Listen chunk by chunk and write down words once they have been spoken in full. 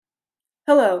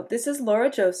Hello, this is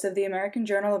Laura Joseph of the American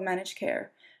Journal of Managed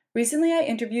Care. Recently, I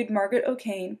interviewed Margaret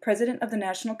O'Kane, President of the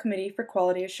National Committee for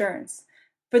Quality Assurance.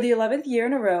 For the 11th year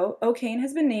in a row, O'Kane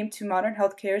has been named to Modern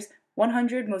Healthcare's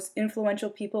 100 Most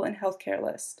Influential People in Healthcare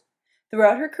list.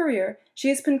 Throughout her career, she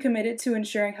has been committed to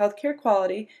ensuring healthcare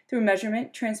quality through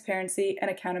measurement, transparency, and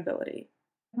accountability.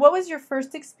 What was your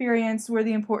first experience where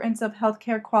the importance of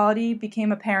healthcare quality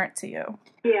became apparent to you?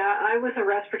 Yeah, I was a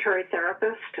respiratory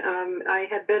therapist. I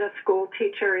had been a school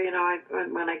teacher,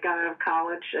 when I got out of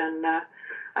college, and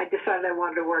I decided I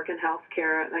wanted to work in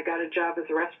healthcare, and I got a job as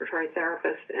a respiratory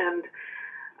therapist. And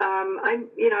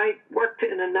I worked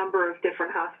in a number of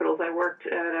different hospitals. I worked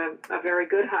at a very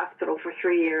good hospital for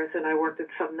 3 years, and I worked at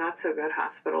some not so good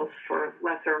hospitals for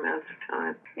lesser amounts of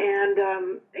time.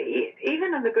 And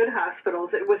even in the good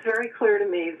hospitals, it was very clear to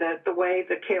me that the way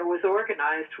the care was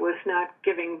organized was not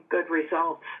giving good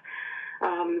results.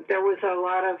 There was a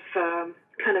lot of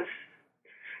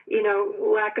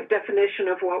lack of definition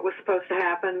of what was supposed to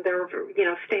happen. There were,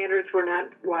 standards were not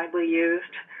widely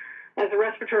used. As a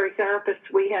respiratory therapist,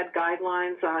 we had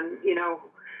guidelines on,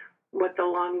 what the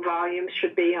lung volumes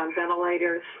should be on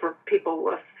ventilators for people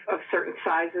of certain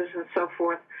sizes and so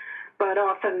forth. But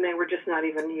often they were just not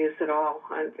even used at all.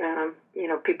 And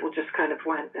people just kind of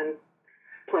went and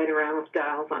played around with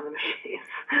dials on the machines.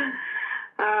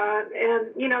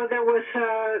 There was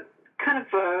kind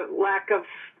of a lack of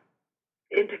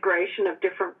integration of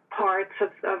different parts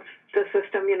of the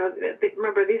system.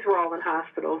 Remember, these were all in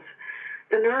hospitals.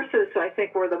 The nurses, I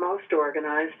think, were the most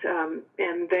organized,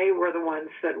 and they were the ones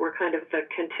that were kind of the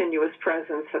continuous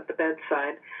presence at the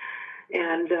bedside.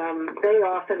 And they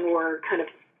often were kind of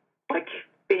like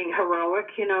being heroic,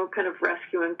 kind of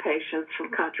rescuing patients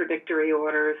from contradictory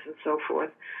orders and so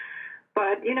forth.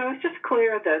 But, it's just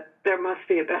clear that there must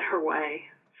be a better way.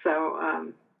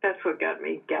 So that's what got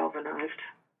me galvanized.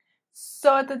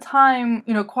 So at the time,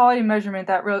 quality measurement,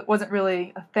 that wasn't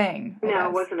really a thing. No,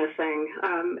 it wasn't a thing.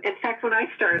 In fact, when I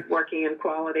started working in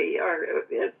quality,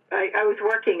 I was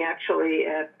working actually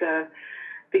at the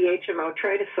HMO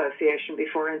Trade Association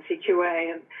before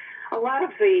NCQA, and a lot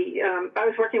of I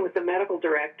was working with the medical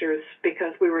directors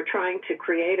because we were trying to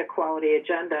create a quality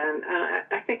agenda, and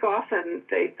I think often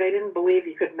they didn't believe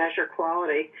you could measure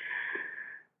quality.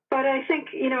 But I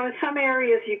think, in some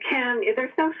areas you can.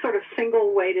 There's no sort of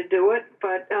single way to do it,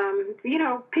 but,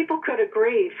 people could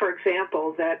agree, for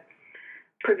example, that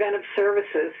preventive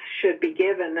services should be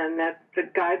given and that the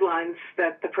guidelines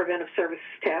that the Preventive Services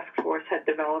Task Force had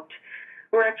developed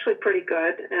were actually pretty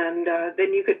good. And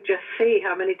then you could just see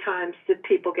how many times did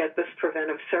people get this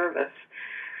preventive service.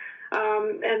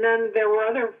 And then there were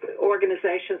other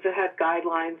organizations that had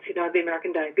guidelines, the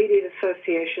American Diabetes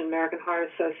Association, American Heart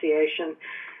Association.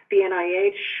 The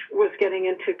NIH was getting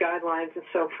into guidelines and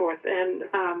so forth. And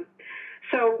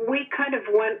so we kind of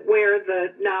went where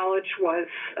the knowledge was,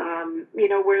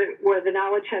 where the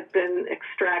knowledge had been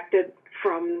extracted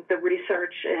from the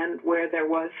research and where there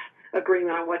was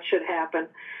agreement on what should happen.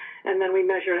 And then we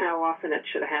measured how often it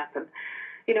should happen.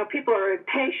 People are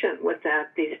impatient with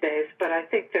that these days, but I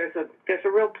think there's a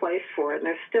real place for it. And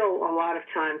there's still a lot of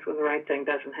times when the right thing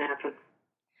doesn't happen.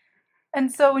 And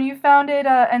so when you founded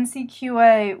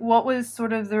NCQA, what was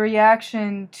sort of the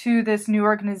reaction to this new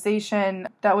organization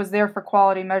that was there for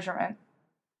quality measurement?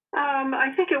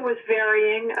 I think it was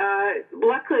varying.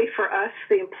 Luckily for us,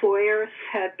 the employers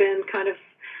had been kind of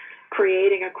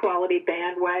creating a quality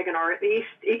bandwagon, or at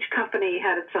least each company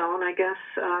had its own, I guess.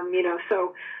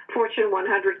 So Fortune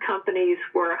 100 companies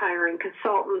were hiring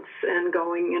consultants and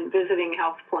going and visiting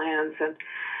health plans and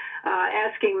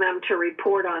asking them to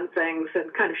report on things,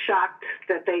 and kind of shocked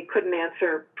that they couldn't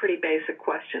answer pretty basic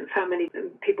questions. How many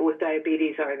people with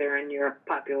diabetes are there in your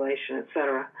population, et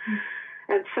cetera?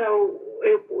 And so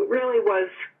it really was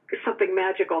something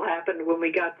magical happened when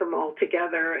we got them all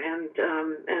together and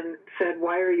said,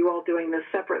 why are you all doing this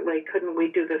separately? Couldn't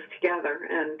we do this together?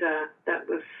 And that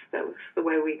was the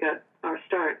way we got our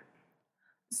start.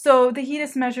 So the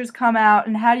HEDIS measures come out,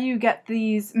 and how do you get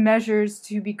these measures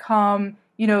to become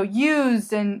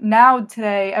used? And now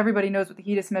today, everybody knows what the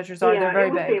HEDIS measures are. They're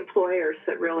very big. Yeah, it was the employers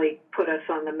that really put us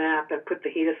on the map and put the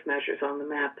HEDIS measures on the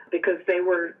map, because they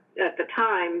were, at the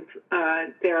time,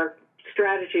 their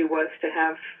strategy was to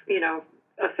have,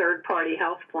 a third-party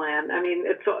health plan. I mean,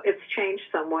 it's changed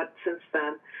somewhat since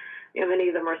then. Many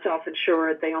of them are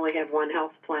self-insured. They only have one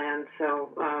health plan,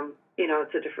 so,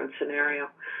 it's a different scenario.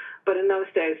 But in those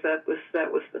days, that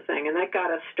was the thing, and that got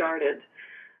us started.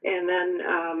 And then,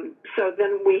 so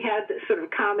then we had sort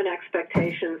of common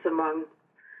expectations among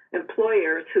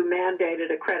employers who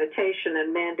mandated accreditation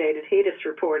and mandated HEDIS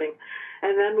reporting.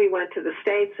 And then we went to the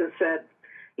states and said,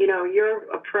 your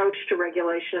approach to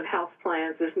regulation of health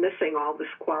plans is missing all this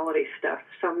quality stuff.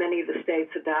 So many of the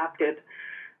states adopted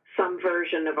some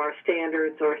version of our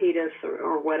standards or HEDIS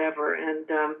or whatever. And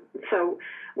so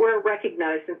we're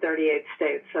recognized in 38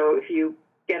 states. So if you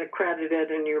get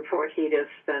accredited and you report HEDIS,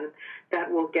 then that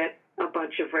will get a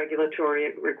bunch of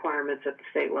regulatory requirements at the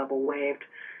state level waived.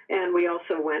 And we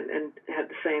also went and had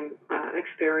the same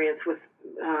experience with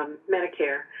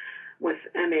Medicare, with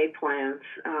MA plans,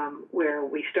 where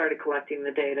we started collecting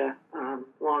the data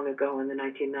long ago in the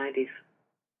 1990s.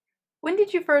 When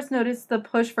did you first notice the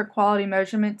push for quality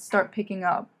measurement start picking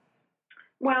up?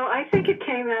 Well, I think it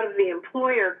came out of the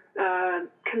employer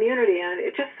community, and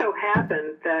it just so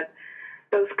happened that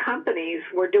those companies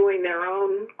were doing their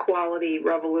own quality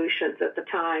revolutions at the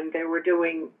time. They were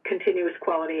doing continuous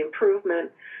quality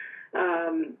improvement.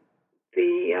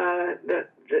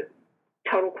 The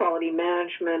total quality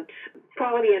management,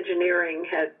 quality engineering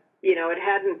had, it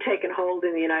hadn't taken hold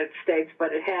in the United States,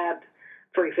 but it had,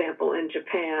 for example, in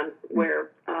Japan,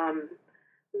 where,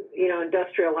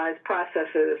 industrialized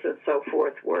processes and so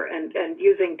forth were, and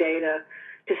using data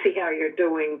to see how you're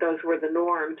doing, those were the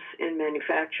norms in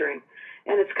manufacturing.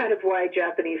 And it's kind of why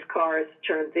Japanese cars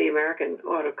turned the American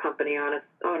auto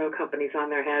companies on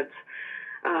their heads.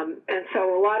 And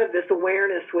so a lot of this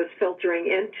awareness was filtering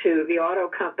into the auto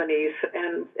companies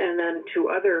and then to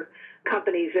other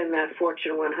companies in that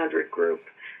Fortune 100 group.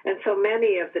 And so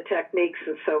many of the techniques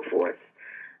and so forth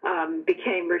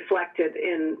became reflected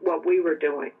in what we were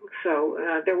doing. So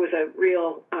there was a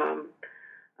real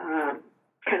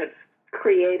kind of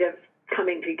creative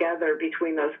coming together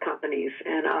between those companies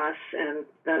and us and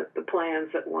the plans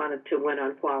that wanted to win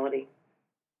on quality.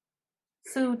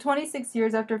 So 26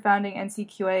 years after founding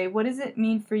NCQA, what does it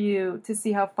mean for you to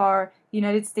see how far the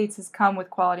United States has come with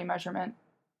quality measurement?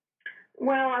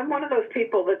 Well, I'm one of those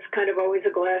people that's kind of always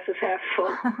a glass is half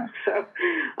full. So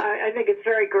I think it's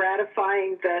very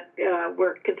gratifying that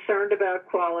we're concerned about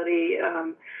quality.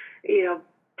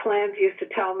 Plans used to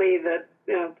tell me that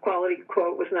quality,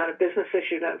 quote, was not a business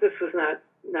issue. Now, this was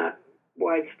not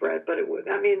widespread, but it was.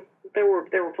 I mean, there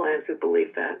were plans who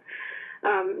believed that.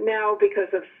 Now,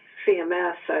 because of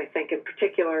CMS, I think in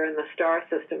particular in the STAR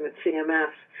system at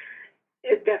CMS,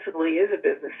 it definitely is a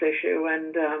business issue,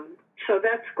 and so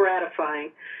that's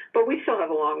gratifying. But we still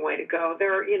have a long way to go.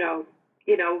 There,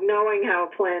 knowing how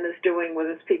a plan is doing with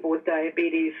its people with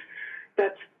diabetes,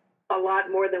 that's a lot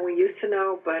more than we used to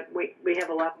know, but we have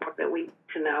a lot more that we need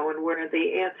to know, and where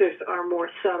the answers are more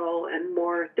subtle and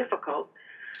more difficult.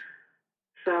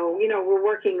 So, we're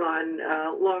working on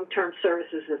long-term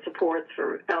services and supports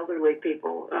for elderly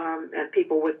people and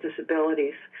people with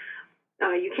disabilities.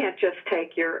 You can't just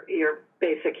take your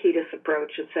basic HEDIS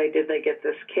approach and say, did they get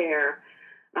this care?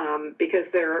 Because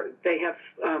they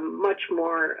have much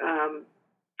more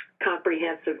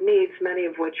comprehensive needs, many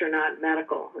of which are not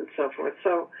medical and so forth.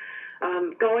 So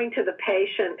going to the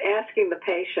patient, asking the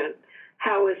patient,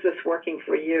 how is this working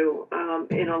for you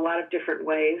in a lot of different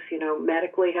ways?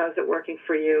 Medically, how is it working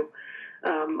for you?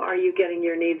 Are you getting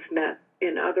your needs met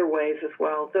in other ways as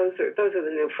well? Those are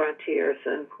the new frontiers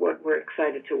and what we're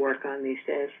excited to work on these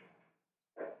days.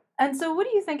 And so what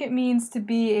do you think it means to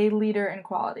be a leader in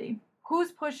quality?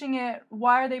 Who's pushing it?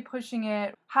 Why are they pushing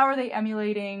it? How are they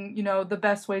emulating, the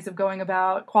best ways of going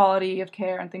about quality of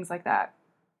care and things like that?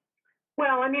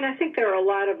 Well, I think there are a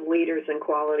lot of leaders in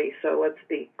quality, so let's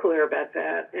be clear about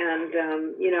that. And,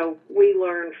 we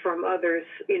learn from others.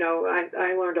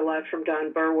 I learned a lot from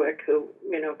Don Berwick, who,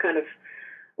 kind of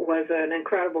was an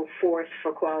incredible force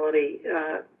for quality,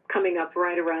 coming up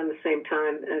right around the same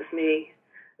time as me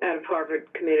out of Harvard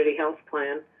Community Health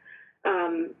Plan.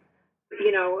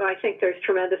 I think there's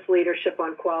tremendous leadership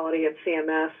on quality at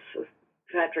CMS,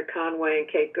 Patrick Conway and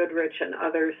Kate Goodrich and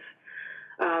others.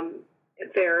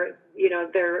 There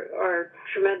are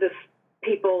tremendous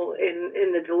people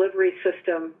in the delivery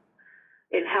system,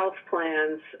 in health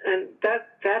plans, and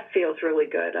that feels really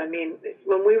good.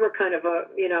 When we were kind of a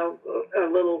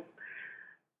little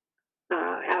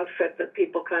outfit that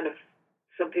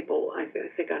some people I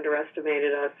think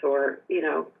underestimated us or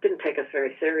didn't take us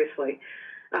very seriously.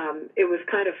 It was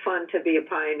kind of fun to be a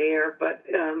pioneer, but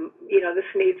this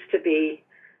needs to be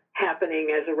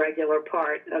happening as a regular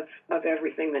part of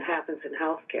everything that happens in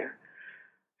healthcare.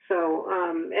 So,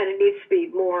 and it needs to be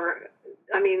more,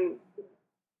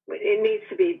 it needs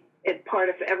to be a part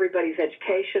of everybody's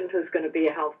education who's going to be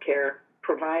a healthcare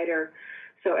provider.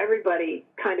 So everybody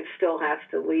kind of still has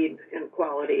to lead in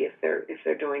quality if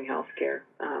they're doing healthcare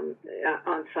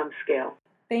on some scale.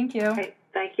 Thank you. Okay,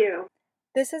 thank you.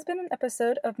 This has been an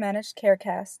episode of Managed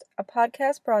Carecast, a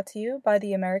podcast brought to you by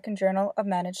the American Journal of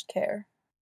Managed Care.